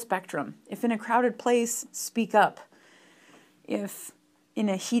that whole spectrum. If in a crowded place, speak up. If in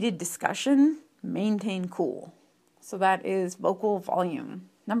a heated discussion, maintain cool. So that is vocal volume.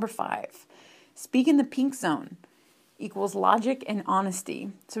 Number 5, speak in the pink zone equals logic and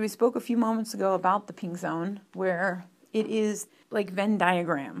honesty. So we spoke a few moments ago about the pink zone, where it is like Venn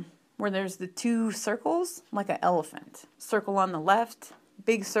diagram, where there's the two circles, like an elephant. Circle on the left,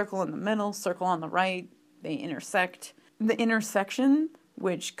 big circle in the middle, circle on the right, they intersect. The intersection,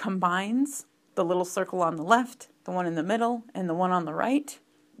 which combines the little circle on the left, the one in the middle, and the one on the right,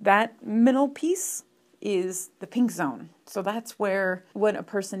 that middle piece is the pink zone. So that's where what a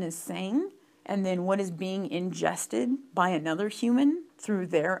person is saying and then what is being ingested by another human through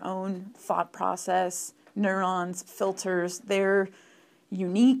their own thought process, neurons, filters, their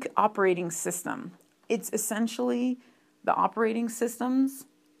unique operating system. It's essentially the operating systems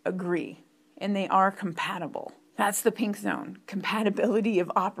agree and they are compatible. That's the pink zone, compatibility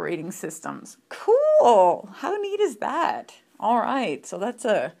of operating systems. Cool. How neat is that? All right. So that's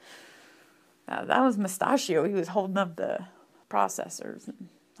That was Mustachio. He was holding up the processors and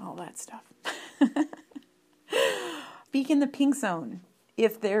all that stuff. Speak in the pink zone.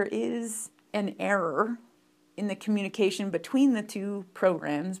 If there is an error in the communication between the two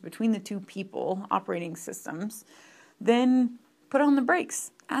programs, between the two people, operating systems, then put on the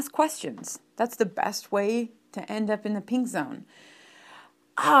brakes. Ask questions. That's the best way to end up in the pink zone.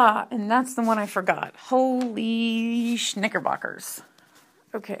 And that's the one I forgot. Holy schnickerbockers.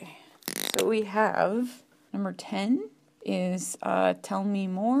 Okay, so we have number 10 is tell me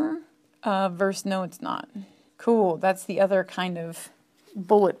more, verse no it's not. Cool, that's the other kind of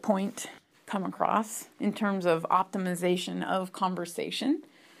bullet point come across in terms of optimization of conversation.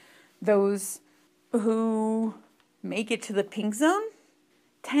 Those who make it to the pink zone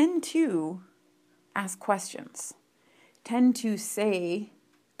tend to ask questions, tend to say,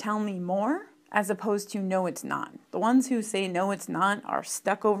 tell me more, as opposed to no it's not. The ones who say no it's not are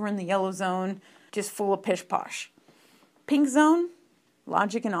stuck over in the yellow zone, just full of pish posh. Pink zone,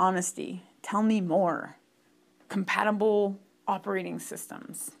 logic and honesty, tell me more. Compatible operating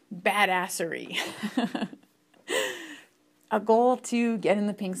systems, badassery. A goal to get in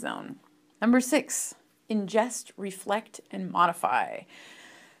the pink zone. Number 6, ingest, reflect, and modify.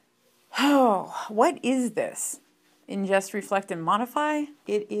 Oh, what is this? Ingest, reflect, and modify?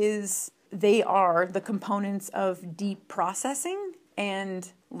 They are the components of deep processing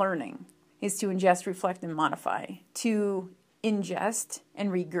and learning, is to ingest, reflect, and modify. To ingest and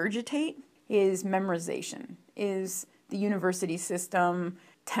regurgitate is memorization, is the university system,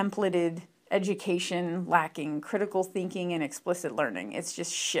 templated education lacking critical thinking and explicit learning. It's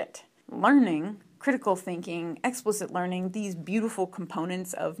just shit. Learning, critical thinking, explicit learning, these beautiful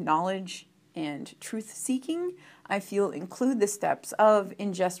components of knowledge and truth seeking, I feel include the steps of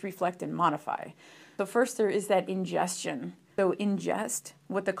ingest, reflect, and modify. So first there is that ingestion. So ingest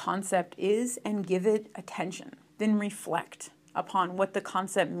what the concept is and give it attention. Then reflect upon what the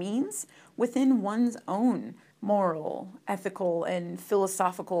concept means within one's own moral, ethical, and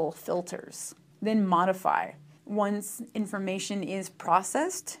philosophical filters. Then modify. Once information is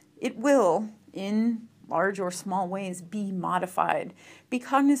processed, it will, in large or small ways, be modified. Be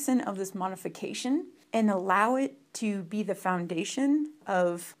cognizant of this modification and allow it to be the foundation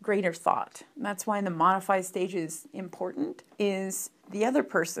of greater thought. That's why the modify stage is important, is the other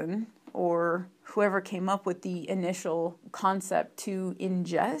person or whoever came up with the initial concept to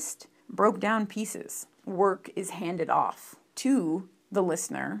ingest broke down pieces. Work is handed off to the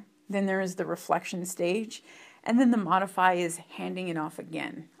listener. Then there is the reflection stage. And then the modify is handing it off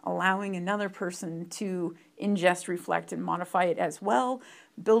again, allowing another person to ingest, reflect, and modify it as well,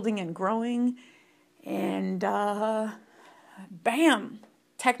 building and growing. And bam!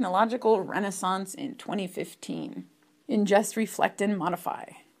 Technological renaissance in 2015. Ingest, reflect, and modify.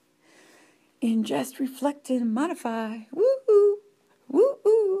 Ingest, reflect, and modify. Woo-hoo!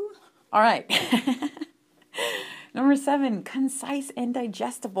 Woo-hoo! All right. Number 7, concise and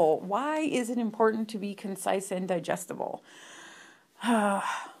digestible. Why is it important to be concise and digestible?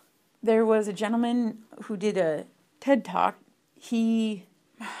 There was a gentleman who did a TED Talk.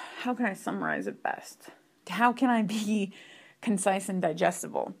 How can I summarize it best? How can I be concise and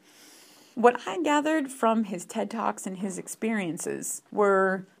digestible? What I gathered from his TED Talks and his experiences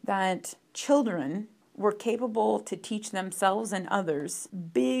were that children were capable to teach themselves and others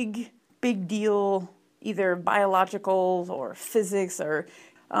big deal, either biological or physics or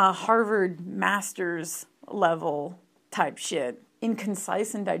Harvard master's level type shit in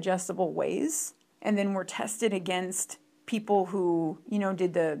concise and digestible ways. And then were tested against people who,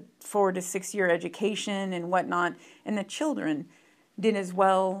 did the 4 to 6 year education and whatnot. And the children did as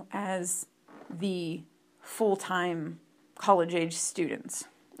well as the full-time college-age students,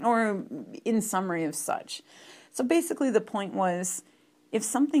 or in summary of such. So basically the point was, if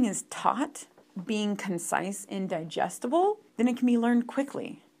something is taught being concise and digestible, then it can be learned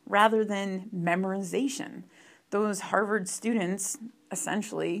quickly rather than memorization. Those Harvard students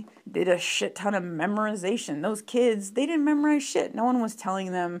essentially did a shit ton of memorization. Those kids, they didn't memorize shit. No one was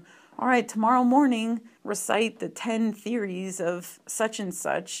telling them, all right, tomorrow morning, recite the 10 theories of such and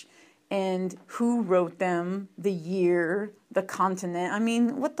such and who wrote them, the year, the continent. I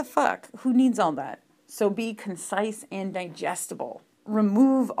mean, what the fuck? Who needs all that? So be concise and digestible.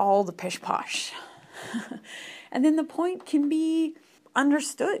 Remove all the pish-posh. And then the point can be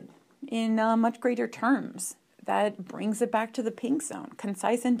understood in much greater terms. That brings it back to the pink zone.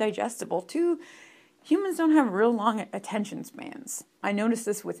 Concise and digestible. 2, humans don't have real long attention spans. I noticed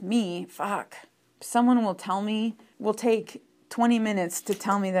this with me. Someone will take 20 minutes to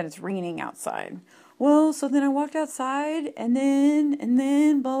tell me that it's raining outside. well, so then I walked outside and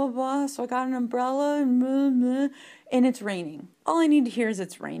then blah, blah, blah. So I got an umbrella and blah, blah, and it's raining. All I need to hear is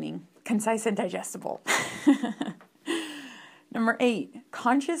it's raining. Concise and digestible. Number 8,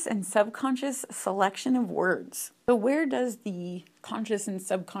 conscious and subconscious selection of words. So where does the conscious and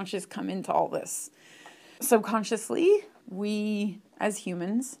subconscious come into all this? Subconsciously, we as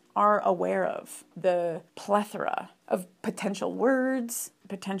humans are aware of the plethora of potential words,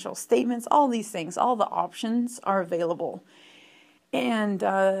 potential statements, all these things, all the options are available and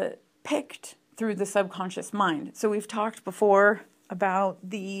picked through the subconscious mind. So we've talked before about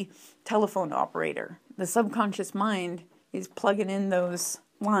the telephone operator. The subconscious mind is plugging in those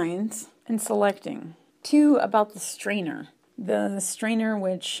lines and selecting. 2, about the strainer. The strainer,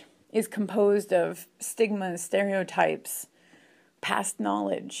 which is composed of stigmas, stereotypes, past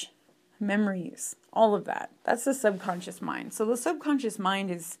knowledge, memories, all of that. That's the subconscious mind. So the subconscious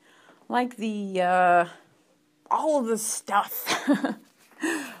mind is like the all of the stuff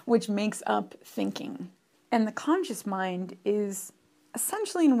which makes up thinking. And the conscious mind is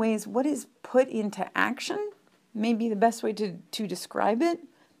essentially, in ways, what is put into action, maybe the best way to describe it.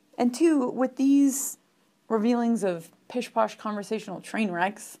 And 2, with these revealings of pish-posh conversational train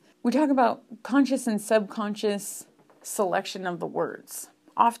wrecks, we talk about conscious and subconscious selection of the words.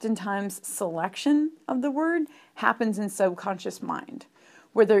 Oftentimes, selection of the word happens in subconscious mind,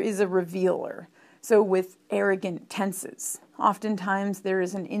 where there is a revealer. So with arrogant tenses, oftentimes there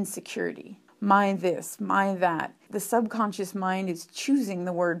is an insecurity. My this, my that. The subconscious mind is choosing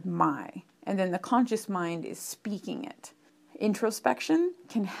the word my, and then the conscious mind is speaking it. Introspection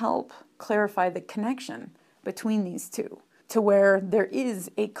can help clarify the connection between these two, to where there is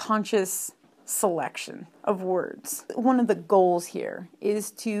a conscious selection of words. One of the goals here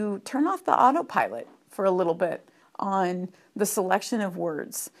is to turn off the autopilot for a little bit on the selection of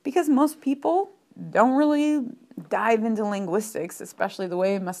words, because most people don't really dive into linguistics, especially the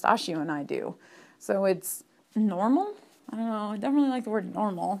way Mustachio and I do. So it's normal. I don't know. I don't really like the word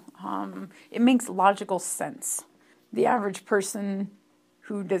normal. It makes logical sense. The average person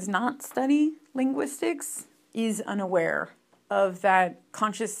who does not study linguistics is unaware of that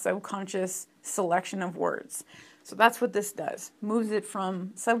conscious, subconscious selection of words. So that's what this does. Moves it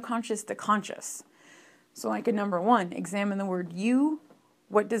from subconscious to conscious. So like in number 1, examine the word you.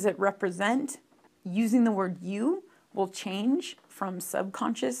 What does it represent? Using the word you will change from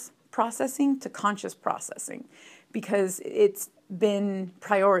subconscious processing to conscious processing because it's been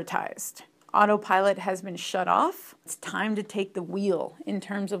prioritized. Autopilot has been shut off. It's time to take the wheel in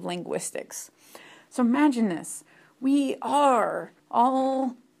terms of linguistics. So imagine this. We are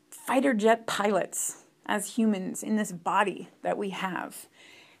all fighter jet pilots as humans in this body that we have.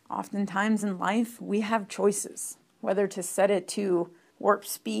 Oftentimes in life, we have choices, whether to set it to warp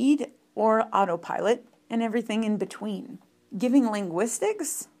speed or autopilot and everything in between. Giving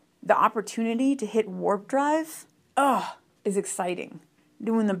linguistics the opportunity to hit warp drive, is exciting.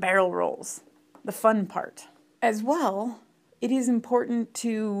 Doing the barrel rolls, the fun part. As well, it is important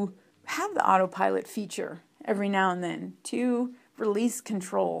to have the autopilot feature every now and then to release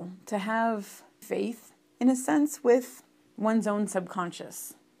control, to have faith, in a sense, with one's own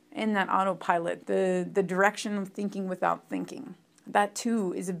subconscious and that autopilot, the direction of thinking without thinking. That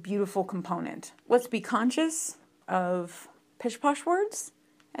too is a beautiful component. Let's be conscious of pish-posh words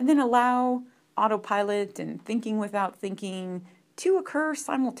and then allow autopilot and thinking without thinking to occur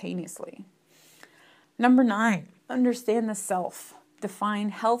simultaneously. Number 9, understand the self. Define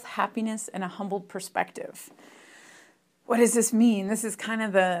health, happiness, and a humbled perspective. What does this mean? This is kind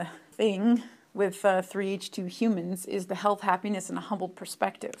of the thing with 3H2 humans, is the health, happiness, and a humbled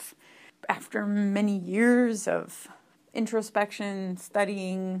perspective. After many years of introspection,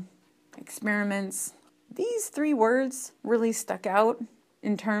 studying, experiments, these 3 words really stuck out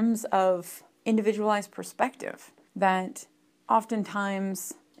in terms of individualized perspective that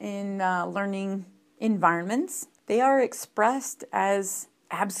oftentimes in learning environments, they are expressed as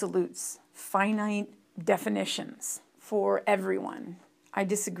absolutes, finite definitions for everyone. I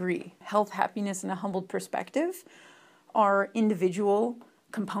disagree. Health, happiness, and a humbled perspective are individual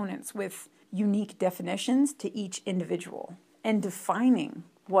components with unique definitions to each individual. And defining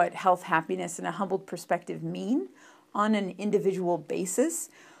what health, happiness, and a humbled perspective mean on an individual basis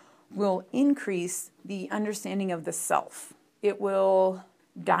will increase the understanding of the self. It will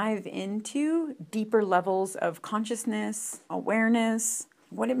dive into deeper levels of consciousness, awareness,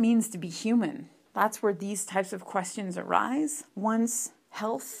 what it means to be human. That's where these types of questions arise once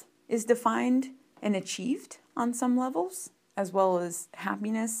health is defined and achieved on some levels, as well as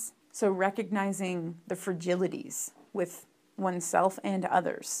happiness. So recognizing the fragilities with oneself and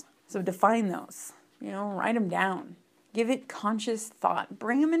others. So define those. Write them down. Give it conscious thought.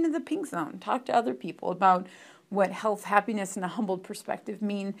 Bring them into the pink zone. Talk to other people about what health, happiness, and a humbled perspective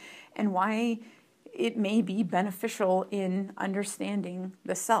mean and why it may be beneficial in understanding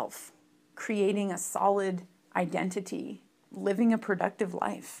the self, creating a solid identity, living a productive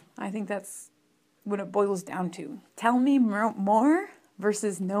life. I think that's what it boils down to. Tell me more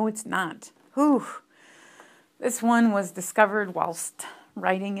versus no, it's not. Whew. This one was discovered whilst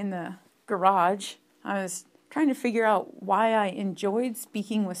writing in the garage. I was trying to figure out why I enjoyed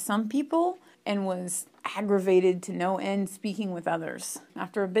speaking with some people and was aggravated to no end speaking with others.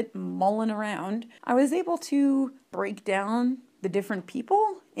 After a bit mulling around, I was able to break down the different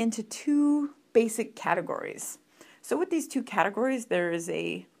people into two basic categories. So with these two categories, there is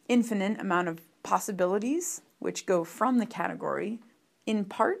a infinite amount of possibilities which go from the category. In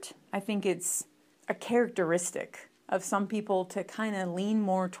part, I think it's a characteristic of some people to kind of lean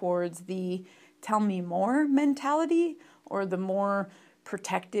more towards the tell me more mentality or the more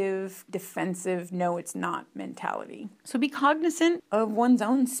protective, defensive, no it's not mentality. So be cognizant of one's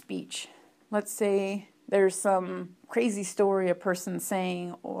own speech. Let's say there's some crazy story a person's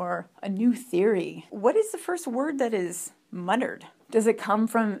saying or a new theory. What is the first word that is muttered? Does it come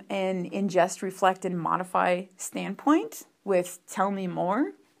from an ingest, reflect, and modify standpoint with tell me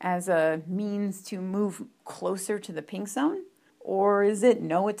more as a means to move closer to the pink zone? Or is it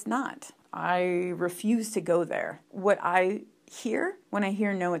no it's not? I refuse to go there. What I hear when I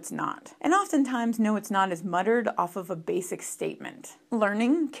hear no it's not. And oftentimes no it's not is muttered off of a basic statement.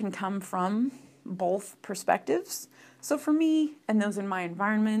 Learning can come from both perspectives. So for me and those in my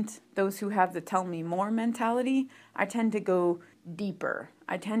environment, those who have the tell me more mentality, I tend to go deeper.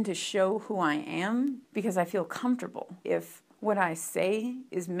 I tend to show who I am because I feel comfortable. If what I say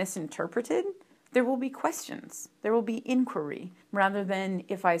is misinterpreted, there will be questions. There will be inquiry rather than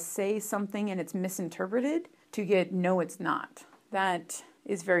if I say something and it's misinterpreted to get no it's not. That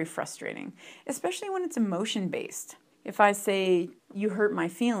is very frustrating, especially when it's emotion-based. If I say you hurt my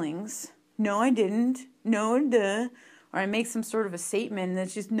feelings, no I didn't, no duh, or I make some sort of a statement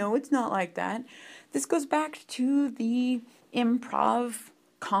that's just no it's not like that. This goes back to the improv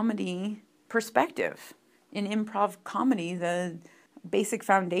comedy perspective. In improv comedy, the basic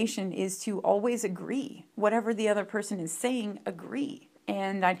foundation is to always agree. Whatever the other person is saying, agree.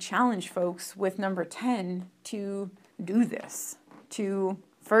 And I challenge folks with number 10 to do this. To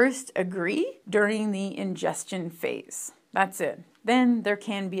first agree during the ingestion phase. That's it. Then there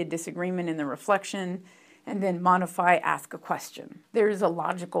can be a disagreement in the reflection, and then modify, ask a question. There's a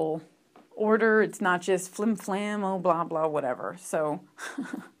logical order. It's not just flim flam, oh blah blah, whatever. So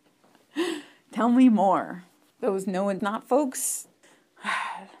tell me more. Those no and not folks,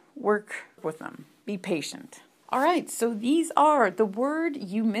 work with them. Be patient. All right, so these are the word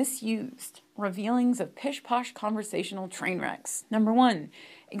you misused. Revealings of pish-posh conversational train wrecks. Number 1,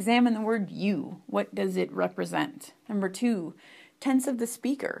 examine the word you. What does it represent? Number 2, tense of the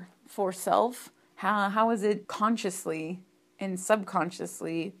speaker. For self, how is it consciously and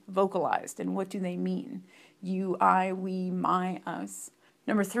subconsciously vocalized, and what do they mean? You, I, we, my, us.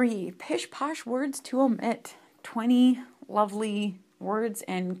 Number 3, pish-posh words to omit. 20 lovely words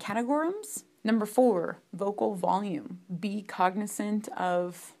and categorums. Number 4, vocal volume. Be cognizant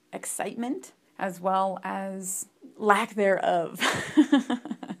of excitement as well as lack thereof.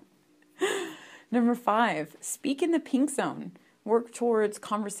 Number 5, speak in the pink zone. Work towards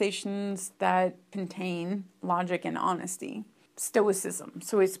conversations that contain logic and honesty. Stoicism.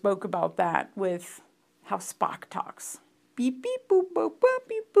 So we spoke about that with how Spock talks. Beep, beep, boop, boop, boop,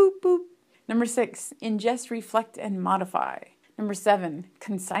 beep, boop, boop. Number 6, ingest, reflect, and modify. Number 7,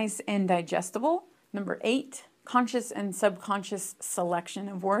 concise and digestible. Number 8, conscious and subconscious selection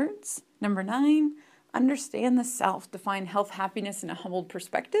of words. Number 9, understand the self. Define health, happiness, and a humbled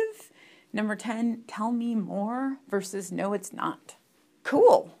perspective. Number 10, tell me more versus no it's not.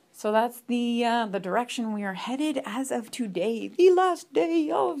 Cool. So that's the direction we are headed as of today, the last day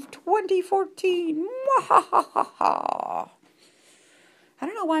of 2014. Mwahahaha. I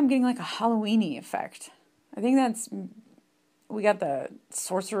don't know why I'm getting like a Halloween-y effect. I think that's... We got the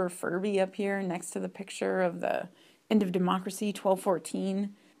Sorcerer Furby up here next to the picture of the end of democracy,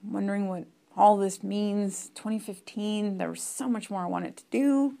 1214. I'm wondering what all this means. 2015, there was so much more I wanted to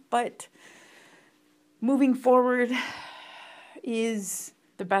do, but moving forward is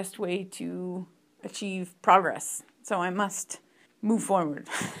the best way to achieve progress. So I must move forward.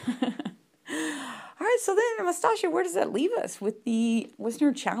 All right, so then, Anastasia, where does that leave us? With the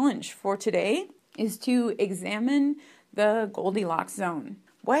listener challenge for today is to examine the Goldilocks zone.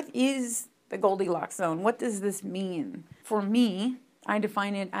 What is the Goldilocks zone? What does this mean? For me, I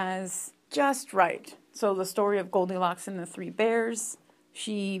define it as just right. So the story of Goldilocks and the Three Bears.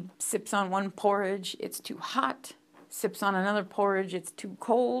 She sips on one porridge, it's too hot. Sips on another porridge, it's too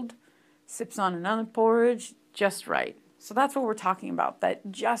cold. Sips on another porridge, just right. So that's what we're talking about,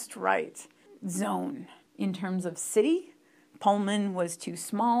 that just right zone. In terms of city, Pullman was too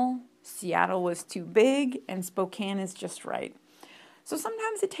small, Seattle was too big, and Spokane is just right. So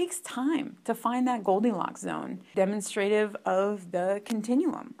sometimes it takes time to find that Goldilocks zone, demonstrative of the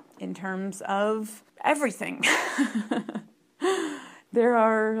continuum in terms of everything. There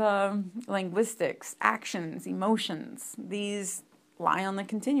are linguistics, actions, emotions. These lie on the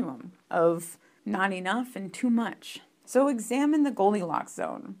continuum of not enough and too much. So examine the Goldilocks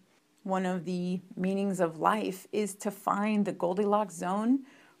zone. One of the meanings of life is to find the Goldilocks zone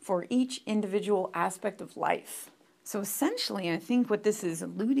for each individual aspect of life. So essentially, I think what this is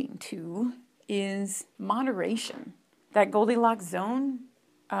alluding to is moderation. That Goldilocks zone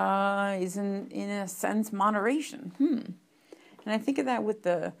is, in a sense, moderation. And I think of that with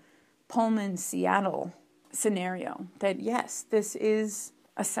the Pullman-Seattle scenario, that yes, this is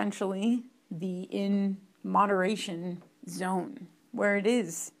essentially the in moderation zone, where it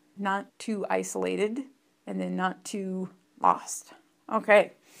is not too isolated and then not too lost.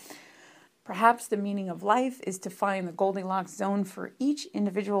 Okay. Perhaps the meaning of life is to find the Goldilocks zone for each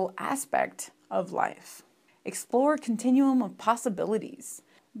individual aspect of life. Explore a continuum of possibilities.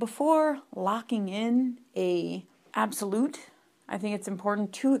 Before locking in a absolute, I think it's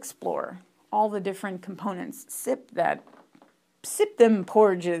important to explore all the different components. Sip them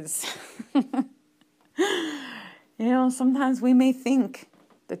porridges. Sometimes we may think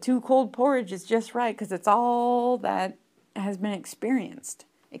the too cold porridge is just right because it's all that has been experienced.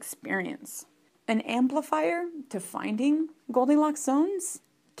 Experience. An amplifier to finding Goldilocks zones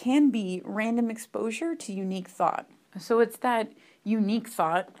can be random exposure to unique thought. So it's that unique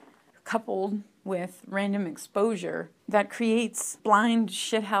thought coupled with random exposure that creates blind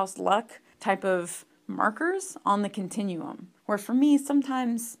shithouse luck type of markers on the continuum. Where for me,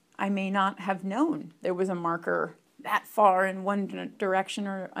 sometimes I may not have known there was a marker that far in one direction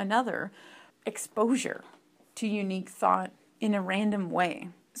or another. Exposure to unique thought in a random way.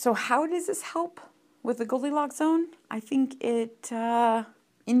 So how does this help with the Goldilocks zone? I think it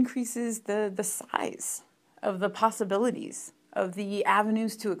increases the size of the possibilities, of the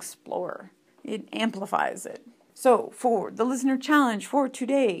avenues to explore. It amplifies it. So for the listener challenge for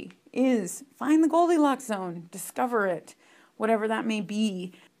today is find the Goldilocks zone, discover it, whatever that may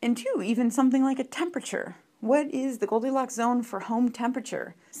be. And two, even something like a temperature. What is the Goldilocks zone for home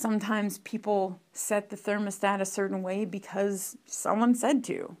temperature? Sometimes people set the thermostat a certain way because someone said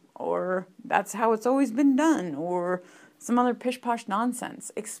to, or that's how it's always been done, or some other pish-posh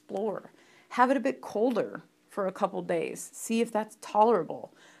nonsense. Explore. Have it a bit colder for a couple days. See if that's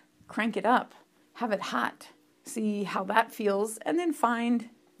tolerable. Crank it up. Have it hot. See how that feels, and then find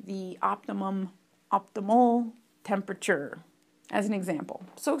the optimal temperature as an example.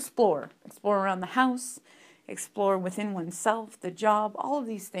 So explore. Explore around the house. Explore within oneself, the job, all of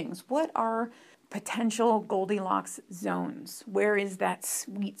these things. What are potential Goldilocks zones? Where is that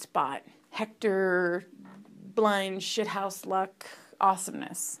sweet spot? Hector, blind, shithouse luck,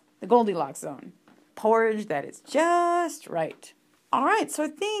 awesomeness. The Goldilocks zone. Porridge that is just right. All right, so I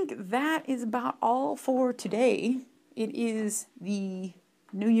think that is about all for today. It is the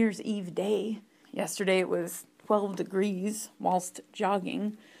New Year's Eve day. Yesterday it was 12 degrees whilst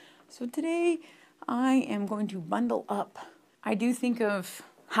jogging. So today I am going to bundle up. I do think of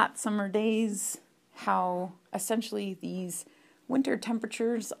hot summer days, how essentially these winter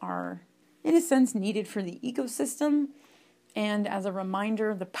temperatures are, in a sense, needed for the ecosystem, and as a reminder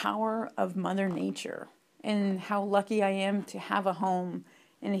of the power of Mother Nature, and how lucky I am to have a home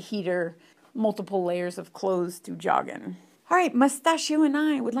and a heater, multiple layers of clothes to jog in. All right, Mustachio and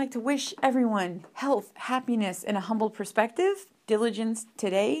I would like to wish everyone health, happiness, and a humble perspective. Diligence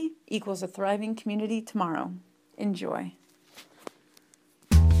today equals a thriving community tomorrow. Enjoy.